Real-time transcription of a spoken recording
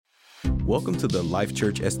Welcome to the Life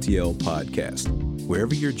Church STL podcast.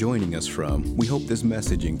 Wherever you're joining us from, we hope this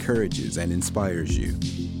message encourages and inspires you.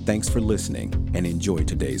 Thanks for listening and enjoy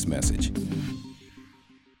today's message.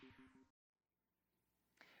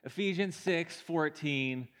 Ephesians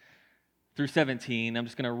 6:14 through 17. I'm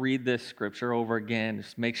just going to read this scripture over again.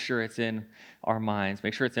 Just make sure it's in our minds.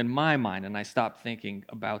 Make sure it's in my mind, and I stop thinking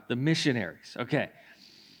about the missionaries. Okay.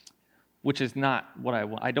 Which is not what I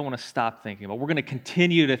want. I don't want to stop thinking about. We're going to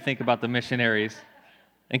continue to think about the missionaries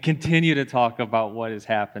and continue to talk about what is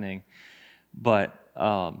happening. But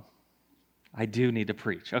I do need to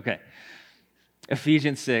preach. Okay.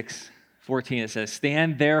 Ephesians 6:14, it says,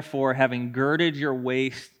 "Stand therefore, having girded your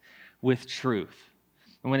waist with truth."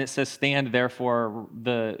 And when it says stand therefore,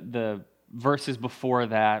 the verses before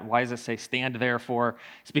that, why does it say stand therefore?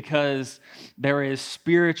 It's because there is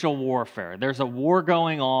spiritual warfare. There's a war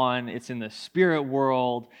going on. It's in the spirit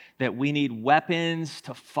world that we need weapons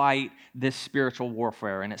to fight this spiritual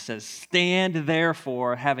warfare. And it says, stand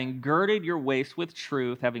therefore, having girded your waist with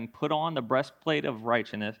truth, having put on the breastplate of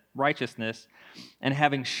righteousness, and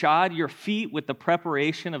having shod your feet with the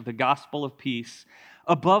preparation of the gospel of peace,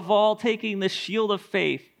 above all taking the shield of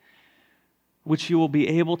faith, which you will be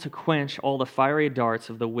able to quench all the fiery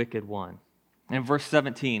darts of the wicked one. And verse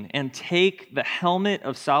 17, and take the helmet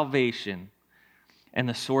of salvation and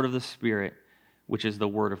the sword of the Spirit, which is the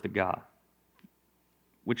word of God.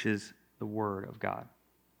 Which is the word of God.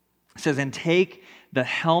 It says, and take the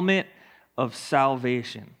helmet of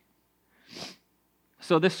salvation.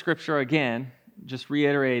 So this scripture, again, just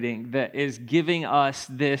reiterating, that is giving us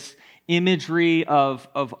this imagery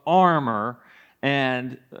of armor,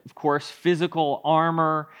 and, of course, physical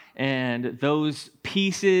armor and those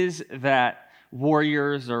pieces that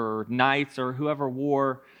warriors or knights or whoever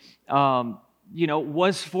wore,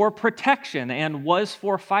 was for protection and was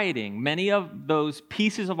for fighting. Many of those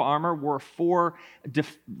pieces of armor were for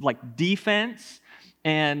defense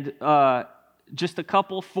and just a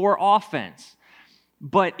couple for offense.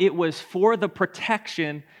 But it was for the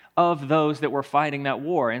protection of those that were fighting that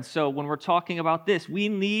war. And so when we're talking about this, we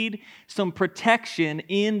need some protection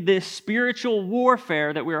in this spiritual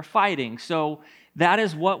warfare that we are fighting. So that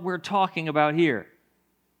is what we're talking about here.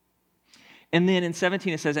 And then in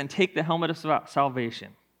 17 it says, and take the helmet of salvation.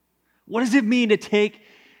 What does it mean to take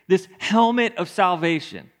this helmet of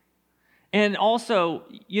salvation? And also,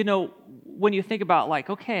 when you think about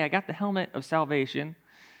okay, I got the helmet of salvation.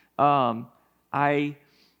 I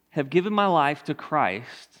have given my life to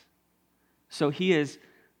Christ. So he has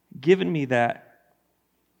given me that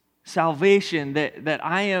salvation, that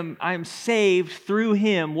I am saved through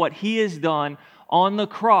him, what he has done on the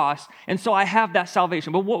cross. And so I have that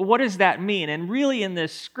salvation. But what does that mean? And really in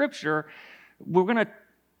this scripture, we're going to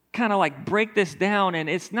kind of break this down. And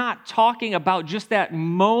it's not talking about just that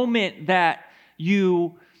moment that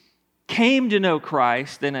you came to know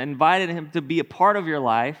Christ and invited him to be a part of your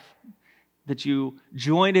life, that you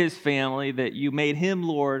joined his family, that you made him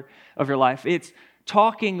Lord of your life. It's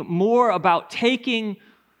talking more about taking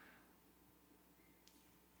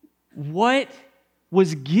what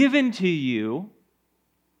was given to you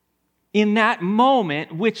in that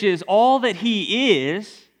moment, which is all that he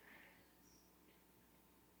is,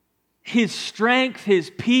 his strength, his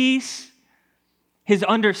peace, his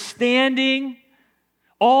understanding,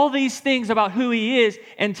 all these things about who he is,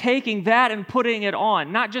 and taking that and putting it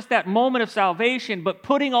on. Not just that moment of salvation, but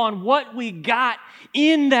putting on what we got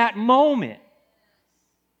in that moment.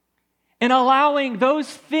 And allowing those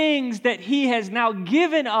things that he has now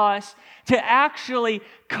given us to actually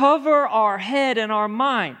cover our head and our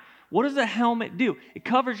mind. What does a helmet do? It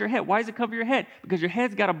covers your head. Why does it cover your head? Because your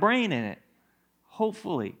head's got a brain in it.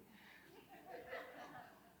 Hopefully.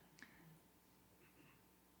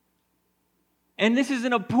 And this is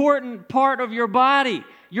an important part of your body,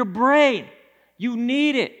 your brain. You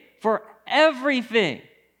need it for everything.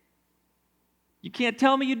 You can't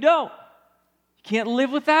tell me you don't. You can't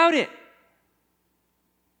live without it.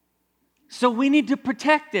 So we need to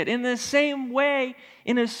protect it. In the same way,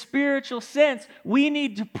 in a spiritual sense, we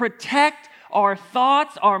need to protect our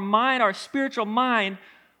thoughts, our mind, our spiritual mind,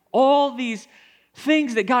 all these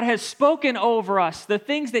things that God has spoken over us, the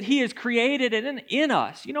things that he has created in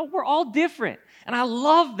us. We're all different. And I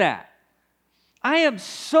love that. I am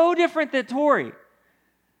so different than Tori.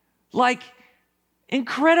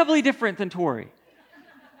 Incredibly different than Tori.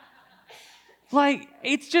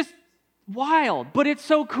 It's just wild, but it's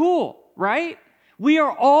so cool, right? We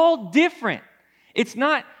are all different. It's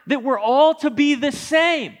not that we're all to be the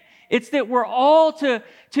same. It's that we're all to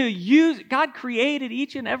use. God created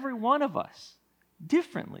each and every one of us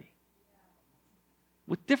differently.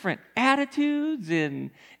 with different attitudes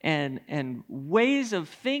and ways of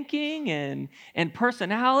thinking and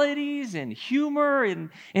personalities and humor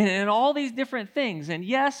and all these different things. And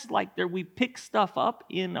yes, like we pick stuff up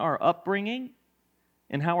in our upbringing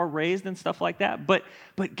and how we're raised and stuff like that. But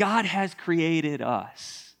God has created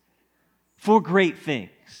us for great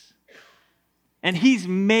things. And He's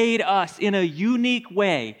made us in a unique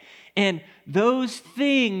way. And those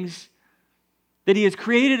things that He has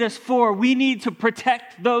created us for, we need to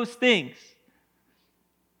protect those things.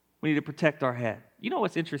 We need to protect our head. You know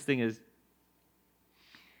what's interesting is,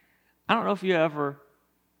 I don't know if you ever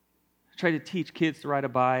try to teach kids to ride a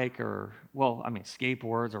bike or,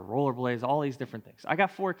 skateboards or rollerblades, all these different things. I got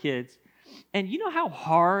 4 kids, and you know how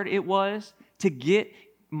hard it was to get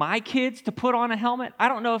my kids to put on a helmet? I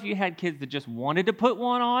don't know if you had kids that just wanted to put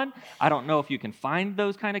one on. I don't know if you can find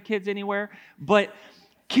those kind of kids anywhere, but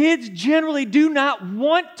kids generally do not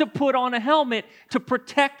want to put on a helmet to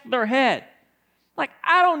protect their head. Like,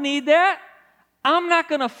 I don't need that. I'm not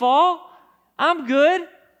going to fall. I'm good.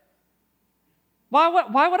 Why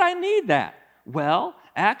would I need that? Well,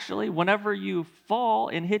 actually, whenever you fall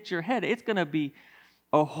and hit your head, it's going to be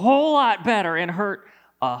a whole lot better and hurt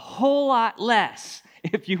a whole lot less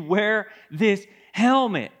if you wear this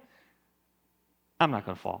helmet. I'm not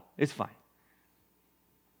going to fall. It's fine.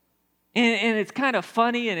 And it's kind of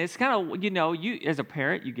funny, and it's kind of, you as a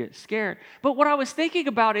parent, you get scared. But what I was thinking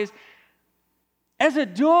about is, as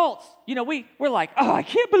adults, we're like, oh, I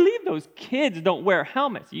can't believe those kids don't wear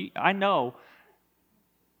helmets. I know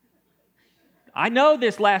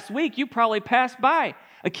this last week, you probably passed by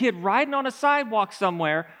a kid riding on a sidewalk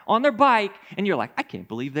somewhere on their bike, and you're like, I can't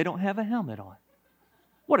believe they don't have a helmet on.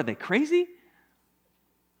 What, are they crazy?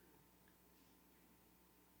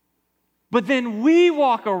 But then we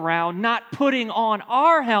walk around not putting on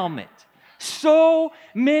our helmet so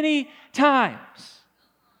many times.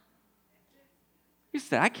 You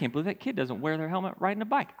say, I can't believe that kid doesn't wear their helmet riding a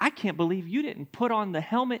bike. I can't believe you didn't put on the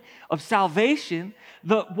helmet of salvation,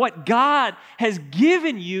 what God has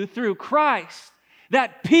given you through Christ,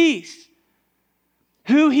 that peace,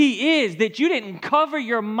 who He is, that you didn't cover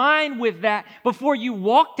your mind with that before you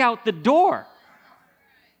walked out the door.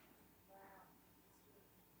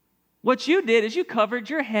 What you did is you covered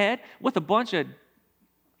your head with a bunch of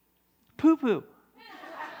poo-poo.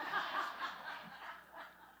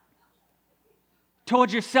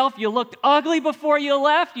 Told yourself you looked ugly before you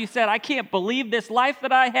left. You said, I can't believe this life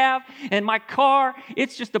that I have, and my car,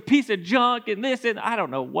 it's just a piece of junk, and this, and I don't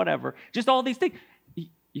know, whatever. Just all these things.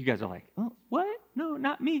 You guys are like, oh, what? No,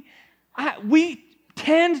 not me. We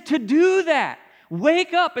tend to do that.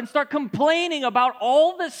 Wake up and start complaining about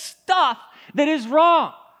all the stuff that is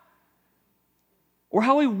wrong. Or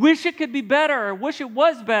how we wish it could be better, or wish it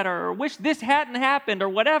was better, or wish this hadn't happened, or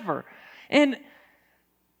whatever. And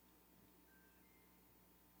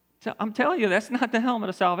so I'm telling you, that's not the helmet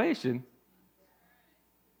of salvation.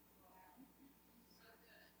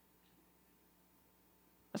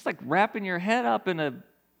 That's like wrapping your head up in a...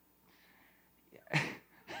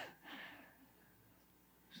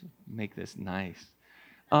 Make this nice.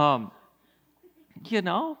 Like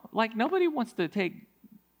nobody wants to take...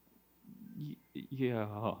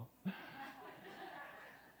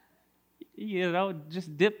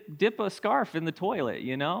 just dip a scarf in the toilet,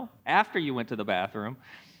 after you went to the bathroom.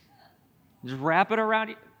 Just wrap it around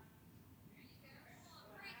you.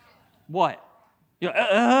 What?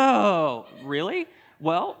 Oh, really?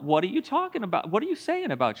 Well, what are you talking about? What are you saying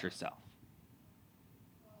about yourself?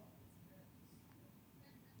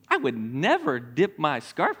 I would never dip my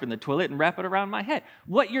scarf in the toilet and wrap it around my head.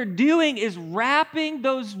 What you're doing is wrapping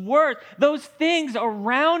those words, those things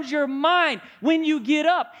around your mind when you get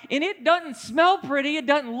up. And it doesn't smell pretty, it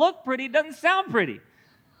doesn't look pretty, it doesn't sound pretty.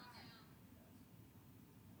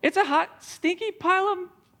 It's a hot, stinky pile of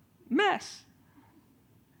mess.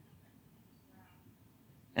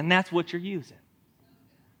 And that's what you're using.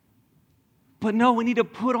 But no, we need to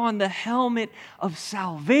put on the helmet of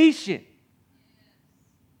salvation.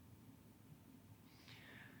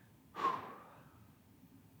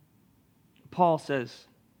 Paul says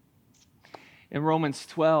in Romans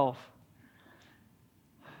 12,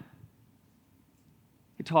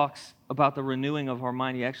 he talks about the renewing of our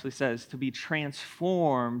mind. He actually says to be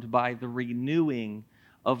transformed by the renewing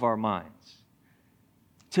of our minds.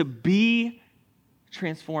 To be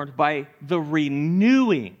transformed by the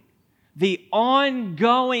renewing, the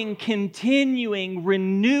ongoing, continuing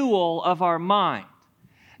renewal of our mind.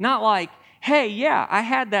 Not like, hey, yeah, I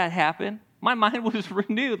had that happen. My mind was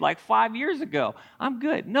renewed like 5 years ago. I'm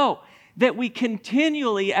good. No, that we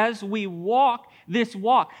continually, as we walk this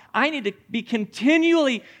walk, I need to be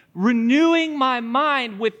continually renewing my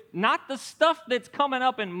mind with not the stuff that's coming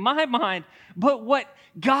up in my mind, but what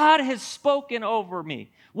God has spoken over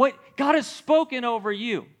me, what God has spoken over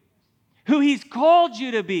you, who He's called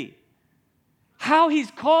you to be, how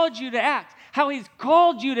He's called you to act, how He's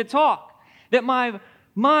called you to talk, that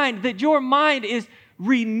your mind is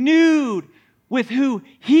renewed with who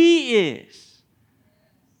He is.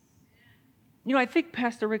 You know, I think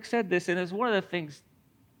Pastor Rick said this, and it's one of the things,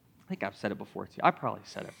 I think I've said it before too. I probably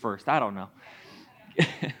said it first. I don't know.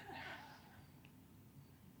 I'm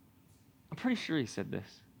pretty sure he said this.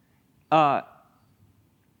 But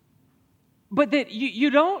that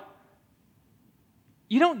you don't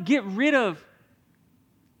get rid of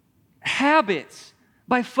habits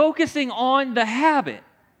by focusing on the habit.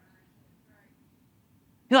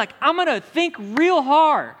 You're like, I'm going to think real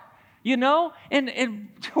hard, you know? And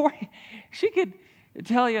Tori, she could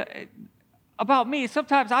tell you about me.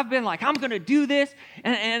 Sometimes I've been like, I'm going to do this,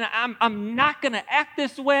 and I'm not going to act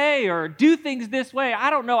this way or do things this way. I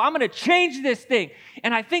don't know. I'm going to change this thing.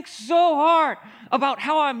 And I think so hard about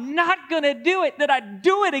how I'm not going to do it that I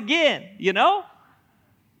do it again, you know?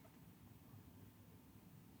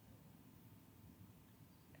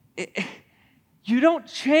 You don't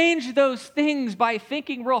change those things by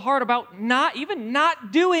thinking real hard about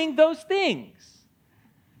not doing those things.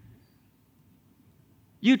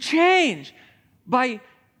 You change by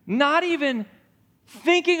not even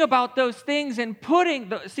thinking about those things and putting,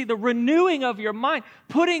 the renewing of your mind,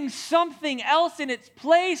 putting something else in its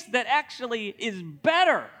place that actually is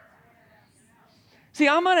better. See,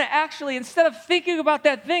 I'm going to actually, instead of thinking about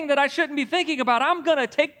that thing that I shouldn't be thinking about, I'm going to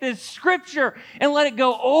take this scripture and let it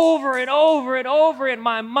go over and over and over in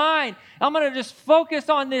my mind. I'm going to just focus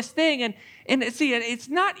on this thing. And see, it's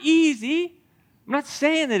not easy. I'm not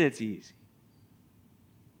saying that it's easy.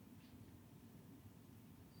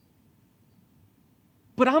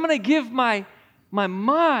 But I'm going to give my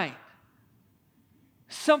mind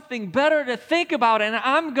something better to think about, and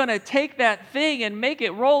I'm going to take that thing and make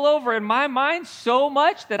it roll over in my mind so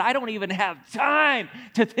much that I don't even have time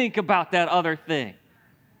to think about that other thing.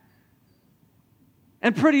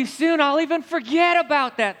 And pretty soon I'll even forget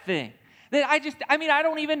about that thing.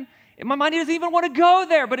 My mind doesn't even want to go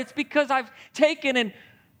there, but it's because I've taken and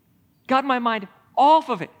got my mind off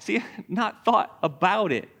of it. See, not thought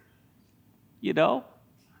about it, you know?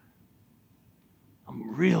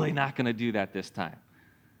 I'm really not going to do that this time.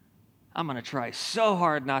 I'm going to try so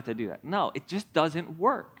hard not to do that. No, it just doesn't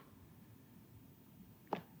work.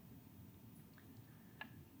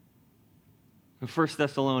 In 1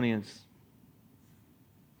 Thessalonians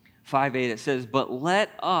 5:8, it says, "But let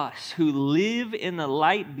us who live in the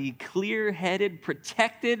light be clear-headed,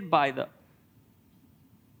 protected by the..."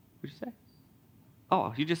 What did you say?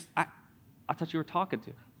 Oh, I thought you were talking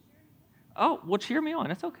to. Oh, well, cheer me on.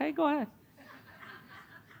 That's okay. Go ahead.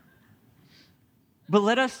 "But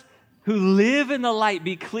let us who live in the light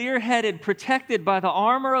be clear-headed, protected by the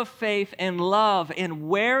armor of faith and love, and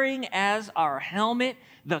wearing as our helmet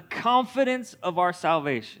the confidence of our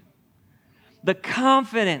salvation." The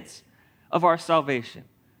confidence of our salvation.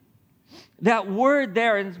 That word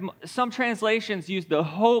there, in some translations, use the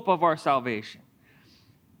hope of our salvation.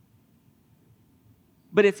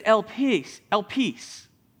 But it's el peace, or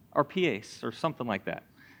pies, or something like that.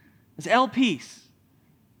 It's el peace.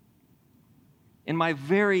 In my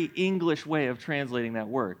very English way of translating that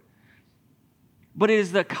word. But it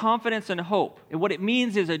is the confidence and hope. And what it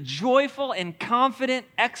means is a joyful and confident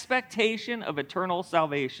expectation of eternal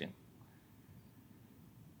salvation.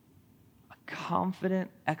 A confident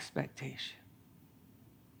expectation.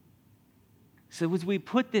 So as we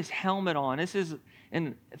put this helmet on, this is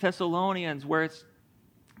in Thessalonians where it's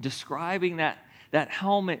describing that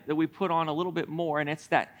helmet that we put on a little bit more, and it's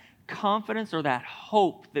that confidence or that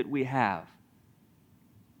hope that we have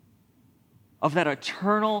of that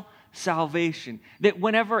eternal salvation, that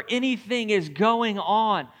whenever anything is going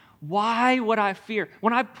on, why would I fear?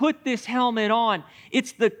 When I put this helmet on,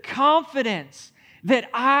 it's the confidence that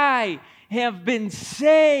I have been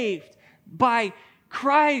saved by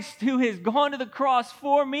Christ who has gone to the cross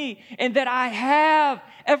for me, and that I have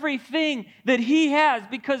everything that He has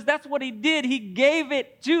because that's what He did. He gave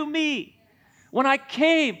it to me when I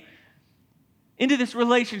came into this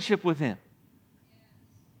relationship with Him.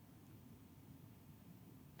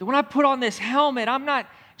 That when I put on this helmet, I'm not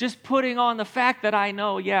just putting on the fact that I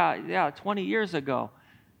know, 20 years ago,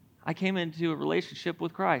 I came into a relationship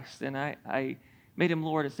with Christ and I made Him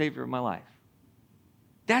Lord and Savior of my life.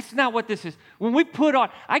 That's not what this is. When we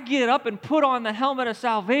I get up and put on the helmet of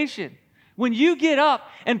salvation When you get up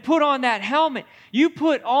and put on that helmet, you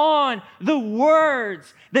put on the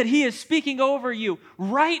words that He is speaking over you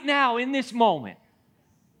right now in this moment.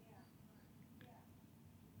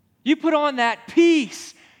 You put on that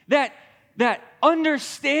peace, that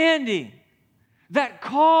understanding, that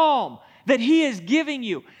calm that He is giving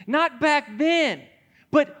you, not back then,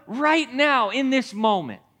 but right now in this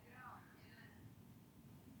moment.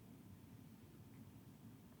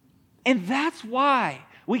 And that's why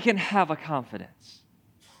we can have a confidence.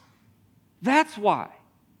 That's why.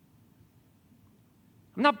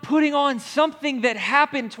 I'm not putting on something that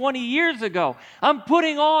happened 20 years ago. I'm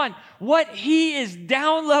putting on what He is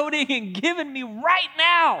downloading and giving me right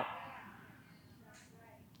now.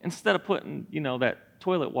 Instead of putting, that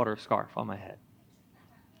toilet water scarf on my head.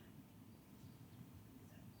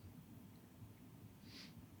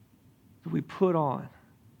 We put on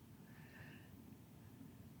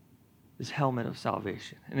this helmet of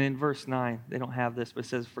salvation. And in verse 9, they don't have this, but it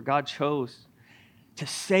says, "For God chose to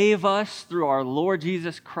save us through our Lord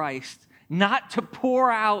Jesus Christ, not to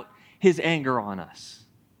pour out His anger on us."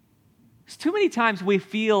 There's too many times we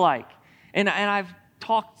feel like, and I've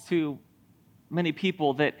talked to many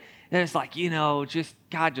people that it's like,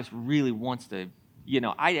 God just really wants to,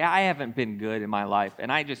 I haven't been good in my life,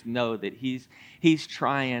 and I just know that He's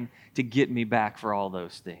trying to get me back for all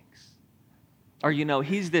those things. Or,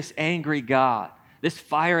 He's this angry God, this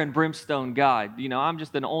fire and brimstone God. I'm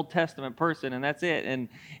just an Old Testament person, and that's it.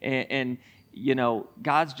 And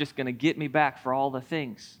God's just going to get me back for all the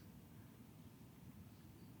things.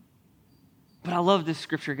 But I love this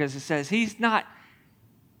scripture because it says He's not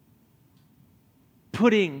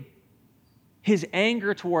putting His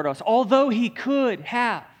anger toward us, although He could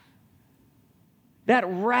have. That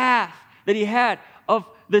wrath that He had of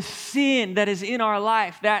the sin that is in our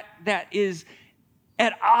life, that is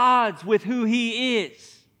at odds with who He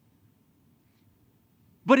is.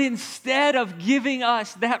 But instead of giving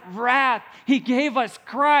us that wrath, He gave us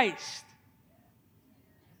Christ.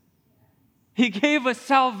 He gave us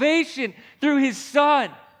salvation through His Son.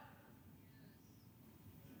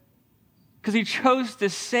 Because He chose to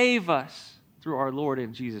save us through our Lord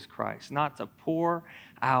and Jesus Christ, not to pour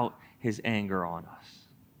out His anger on us.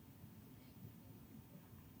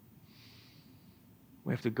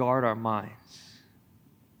 We have to guard our minds.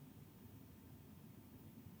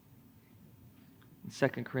 In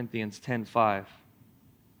 2 Corinthians 10:5,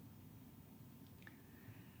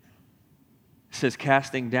 it says,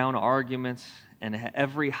 "Casting down arguments and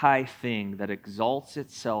every high thing that exalts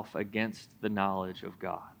itself against the knowledge of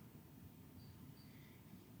God."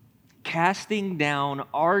 Casting down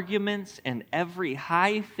arguments and every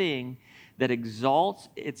high thing that exalts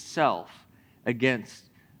itself against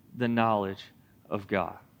the knowledge of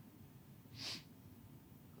God.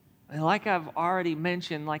 And like I've already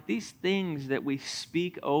mentioned, like these things that we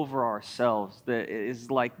speak over ourselves, that is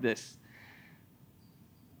like this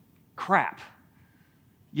crap,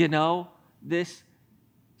 this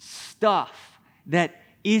stuff that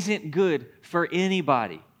isn't good for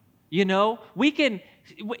anybody.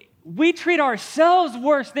 We treat ourselves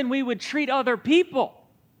worse than we would treat other people.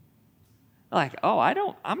 Like,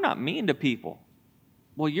 I'm not mean to people.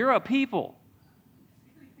 Well, you're a people.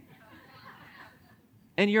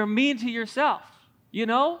 And you're mean to yourself,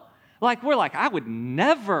 Like, we're like, I would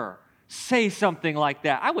never say something like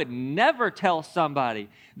that. I would never tell somebody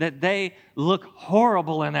that they look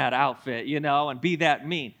horrible in that outfit, and be that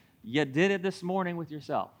mean. You did it this morning with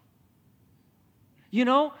yourself. We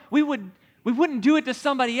wouldn't do it to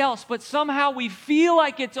somebody else, but somehow we feel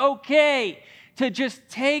like it's okay to just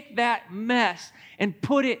take that mess and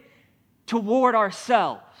put it toward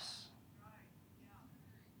ourselves.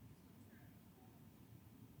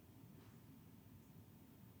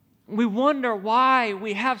 We wonder why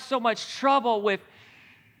we have so much trouble with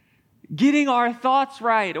getting our thoughts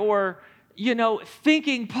right or,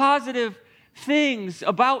 thinking positive things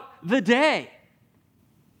about the day.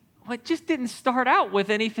 Well, it just didn't start out with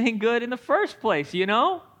anything good in the first place, You're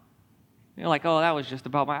like, that was just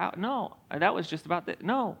about no, that was just about that.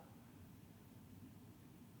 No.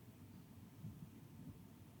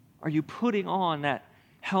 Are you putting on that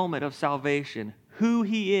helmet of salvation, who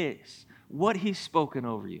He is, what He's spoken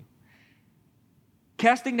over you?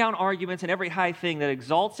 Casting down arguments and every high thing that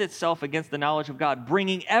exalts itself against the knowledge of God,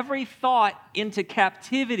 bringing every thought into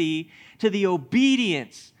captivity to the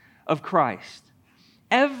obedience of Christ.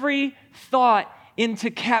 Every thought into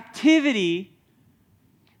captivity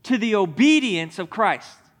to the obedience of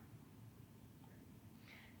Christ.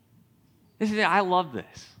 I love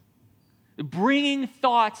this. Bringing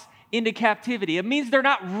thoughts into captivity. It means they're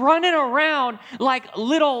not running around like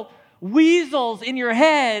little weasels in your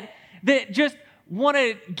head that just want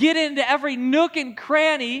to get into every nook and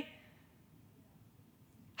cranny,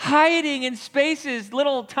 hiding in spaces,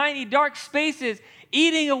 little tiny dark spaces,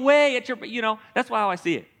 eating away at your, that's how I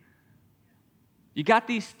see it. You got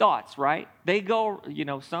these thoughts, right? They go,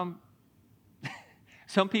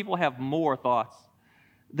 some people have more thoughts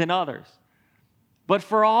than others. But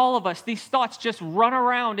for all of us, these thoughts just run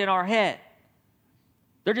around in our head.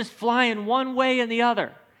 They're just flying one way and the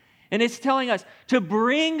other. And it's telling us to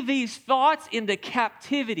bring these thoughts into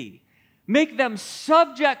captivity. Make them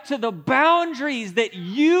subject to the boundaries that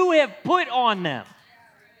you have put on them.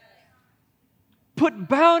 Put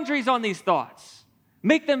boundaries on these thoughts.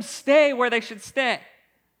 Make them stay where they should stay.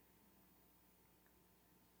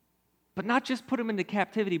 But not just put them into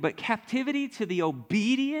captivity, but captivity to the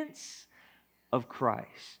obedience of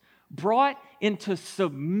Christ. Brought into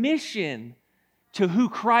submission to who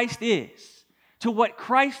Christ is, to what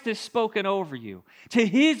Christ has spoken over you, to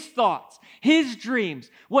His thoughts, His dreams,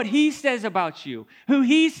 what He says about you, who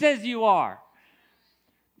He says you are.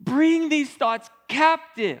 Bring these thoughts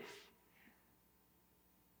captive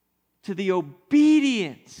to the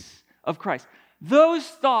obedience of Christ. Those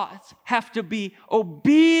thoughts have to be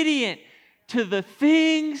obedient to the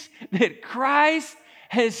things that Christ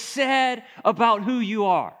has said about who you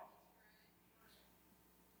are.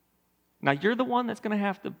 Now, you're the one that's going to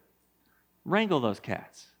have to wrangle those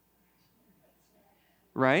cats,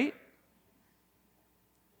 right?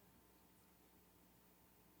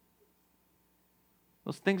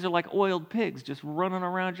 Those things are like oiled pigs just running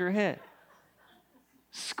around your head,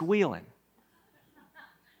 squealing.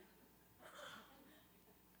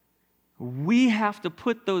 We have to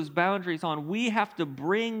put those boundaries on. We have to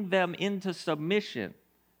bring them into submission,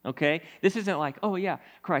 okay? This isn't like, oh yeah,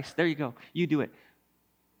 Christ, there you go, you do it.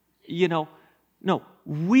 No,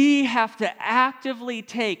 we have to actively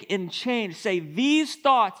take and change. Say, these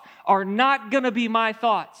thoughts are not going to be my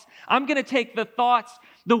thoughts. I'm going to take the thoughts,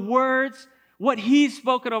 the words, what He's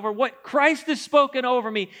spoken over, what Christ has spoken over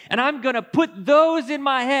me, and I'm going to put those in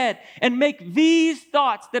my head and make these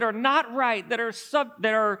thoughts that are not right, that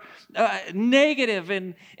are negative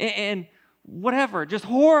and whatever, just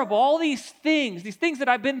horrible, all these things that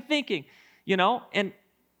I've been thinking, and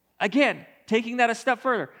again, taking that a step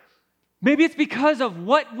further. Maybe it's because of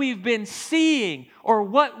what we've been seeing or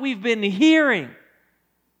what we've been hearing.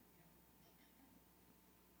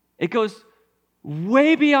 It goes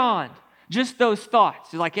way beyond just those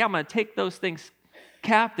thoughts. It's like, yeah, I'm going to take those things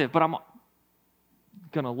captive, but I'm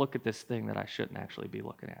going to look at this thing that I shouldn't actually be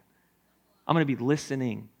looking at. I'm going to be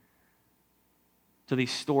listening to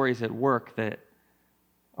these stories at work that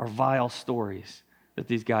are vile stories that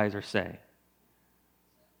these guys are saying.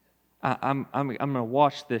 I'm going to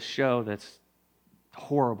watch this show that's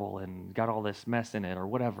horrible and got all this mess in it or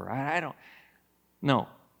whatever. I don't know.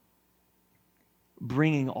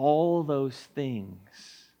 Bringing all those things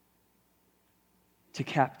to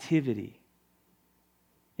captivity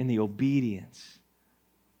in the obedience,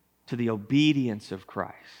 to the obedience of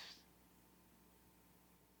Christ.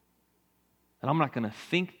 And I'm not going to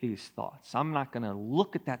think these thoughts. I'm not going to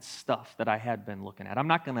look at that stuff that I had been looking at. I'm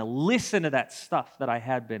not going to listen to that stuff that I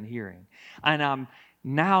had been hearing. And I'm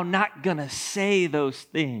now not going to say those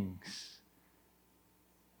things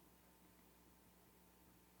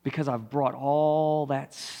because I've brought all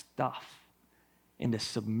that stuff into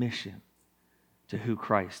submission to who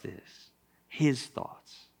Christ is, His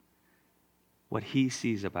thoughts, what He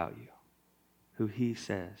sees about you, who He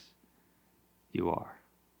says you are.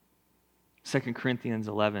 2 Corinthians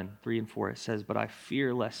 11, 3 and 4, it says, "But I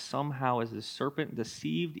fear lest somehow as the serpent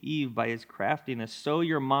deceived Eve by his craftiness, so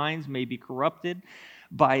your minds may be corrupted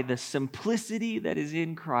by the simplicity that is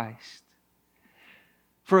in Christ.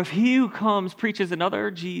 For if he who comes preaches another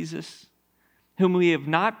Jesus, whom we have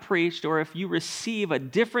not preached, or if you receive a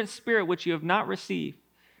different spirit which you have not received,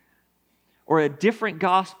 or a different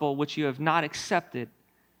gospel which you have not accepted,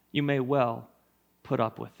 you may well put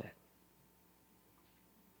up with it."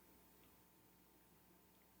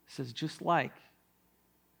 It says, just like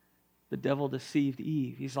the devil deceived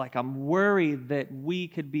Eve, he's like, I'm worried that we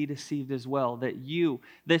could be deceived as well, that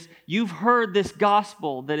you've heard this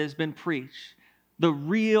gospel that has been preached, the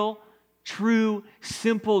real, true,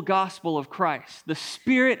 simple gospel of Christ. The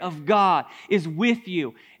Spirit of God is with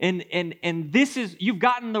you, and this is, you've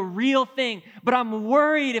gotten the real thing, but I'm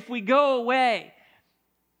worried if we go away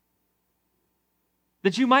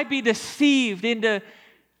that you might be deceived into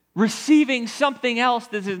receiving something else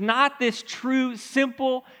that is not this true,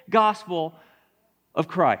 simple gospel of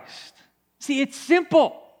Christ. See, it's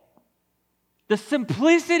simple. The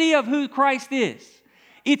simplicity of who Christ is.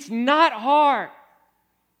 It's not hard.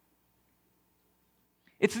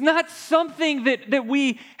 It's not something that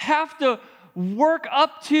we have to work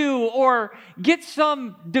up to or get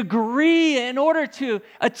some degree in order to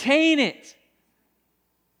attain it.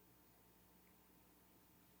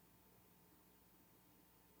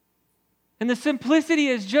 And the simplicity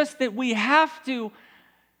is just that we have to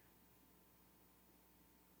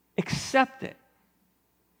accept it.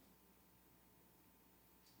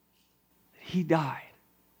 He died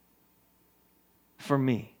for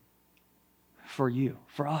me, for you,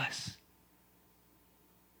 for us.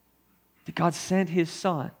 That God sent His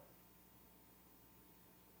Son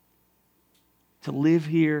to live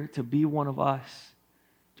here, to be one of us,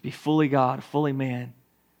 to be fully God, fully man,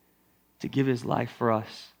 to give His life for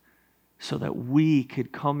us so that we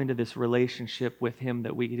could come into this relationship with Him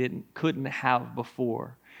that we couldn't have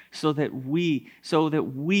before, so that we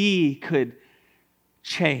could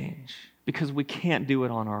change because we can't do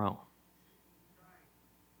it on our own.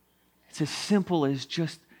 It's as simple as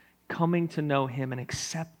just coming to know Him and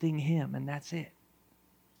accepting Him, and that's it.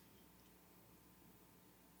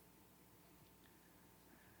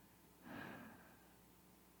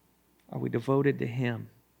 Are we devoted to Him?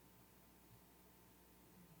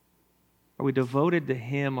 Are we devoted to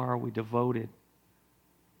Him, or are we devoted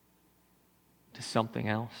to something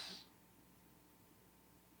else?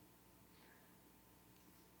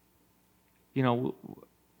 You know,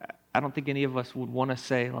 I don't think any of us would want to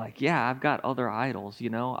say, like, yeah, I've got other idols, you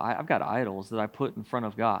know. I've got idols that I put in front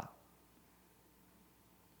of God.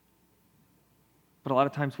 But a lot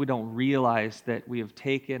of times we don't realize that we have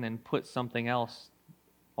taken and put something else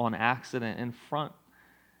on accident in front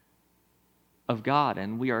of God,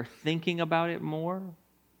 and we are thinking about it more,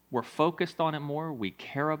 we're focused on it more, we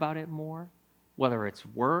care about it more, whether it's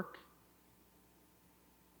work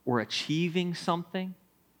or achieving something.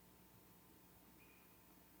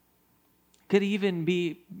 Could even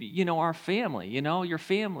be, you know, our family, you know, your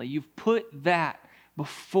family. You've put that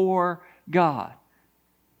before God.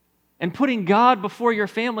 And putting God before your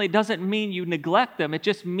family doesn't mean you neglect them. It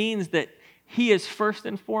just means that He is first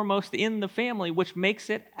and foremost in the family, which makes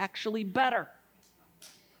it actually better.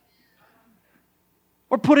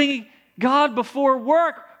 Or putting God before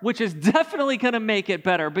work, which is definitely going to make it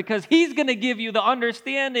better because He's going to give you the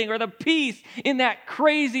understanding or the peace in that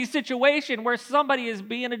crazy situation where somebody is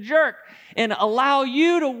being a jerk and allow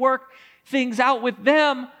you to work things out with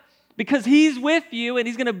them because He's with you and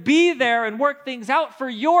He's going to be there and work things out for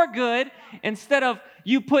your good instead of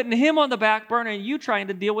you putting Him on the back burner and you trying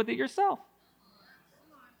to deal with it yourself.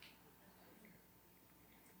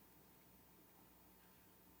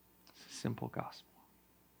 It's a simple gospel.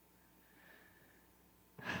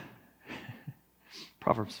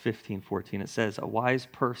 Proverbs 15:14, it says, a wise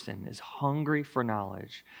person is hungry for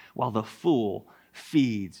knowledge while the fool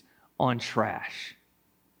feeds on trash.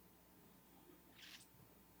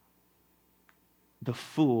 The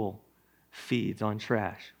fool feeds on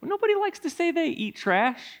trash. Well, nobody likes to say they eat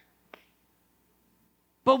trash,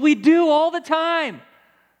 but we do all the time.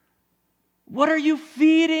 What are you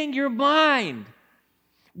feeding your mind?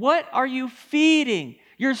 What are you feeding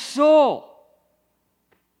your soul?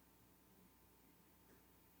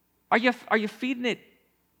 Are you feeding it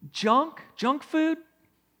junk food?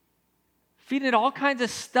 Feeding it all kinds of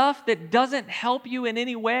stuff that doesn't help you in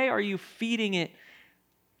any way? Or are you feeding it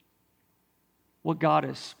what God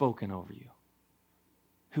has spoken over you?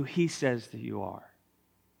 Who He says that you are?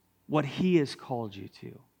 What He has called you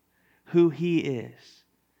to? Who He is?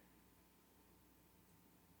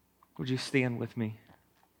 Would you stand with me?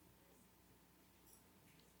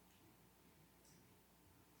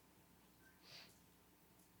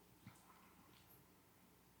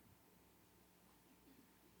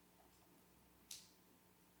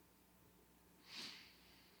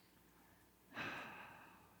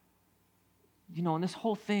 You know, and this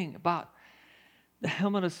whole thing about the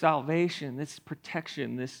helmet of salvation, this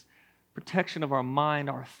protection of our mind,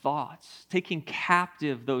 our thoughts, taking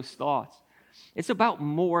captive those thoughts, it's about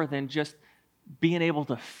more than just being able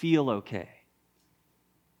to feel okay.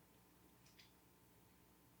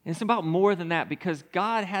 And it's about more than that because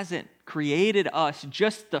God hasn't created us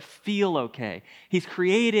just to feel okay. He's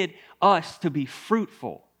created us to be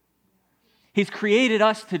fruitful. He's created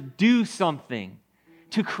us to do something,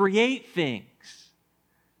 to create things.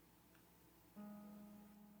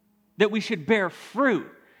 That we should bear fruit.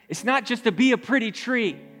 It's not just to be a pretty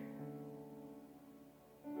tree.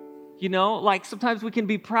 You know, like sometimes we can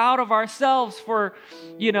be proud of ourselves for,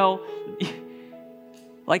 you know,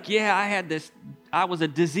 like, yeah, I was a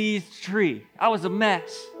diseased tree. I was a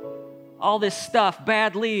mess. All this stuff,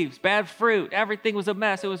 bad leaves, bad fruit, everything was a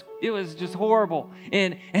mess. It was just horrible.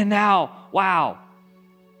 And now, wow.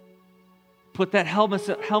 put that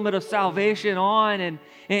helmet of salvation on,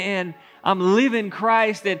 and I'm living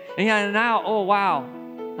Christ, and now, oh wow,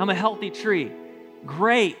 I'm a healthy tree.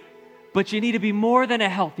 Great, but you need to be more than a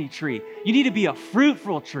healthy tree. You need to be a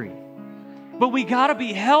fruitful tree. But we got to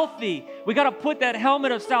be healthy. We got to put that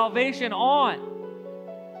helmet of salvation on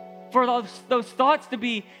for those thoughts to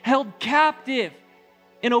be held captive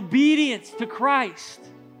in obedience to Christ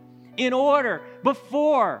in order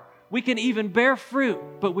before we can even bear fruit,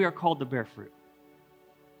 but we are called to bear fruit.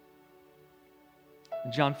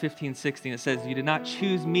 In John 15:16, it says, "You did not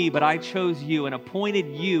choose me, but I chose you and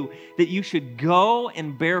appointed you that you should go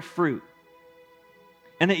and bear fruit,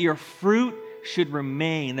 and that your fruit should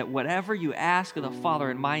remain, that whatever you ask of the Father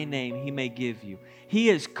in my name, he may give you." He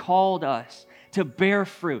has called us to bear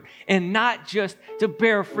fruit, and not just to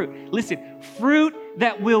bear fruit. Listen, fruit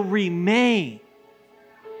that will remain.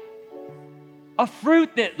 A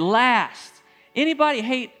fruit that lasts. Anybody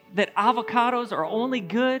hate that avocados are only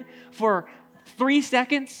good for 3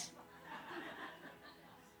 seconds?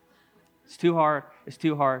 It's too hard. It's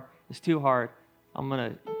too hard. It's too hard. I'm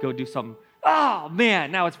going to go do something. Oh,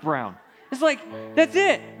 man, now it's brown. It's like, that's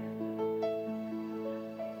it.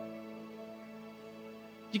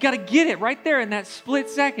 You got to get it right there in that split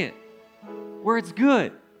second where it's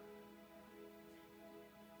good.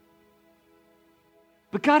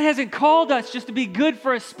 But God hasn't called us just to be good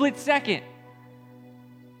for a split second,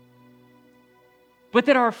 but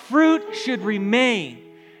that our fruit should remain,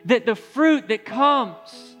 that the fruit that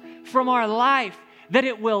comes from our life, that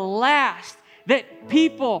it will last, that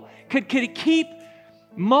people could keep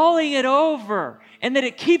mulling it over, and that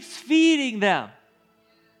it keeps feeding them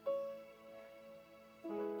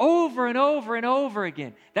over and over and over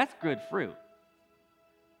again. That's good fruit.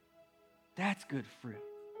 That's good fruit.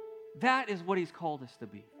 That is what he's called us to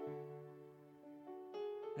be.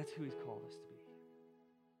 That's who he's called us to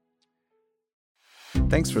be.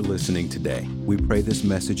 Thanks for listening today. We pray this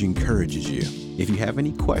message encourages you. If you have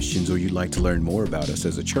any questions or you'd like to learn more about us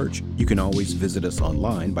as a church, you can always visit us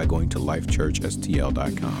online by going to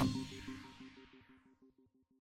lifechurchstl.com.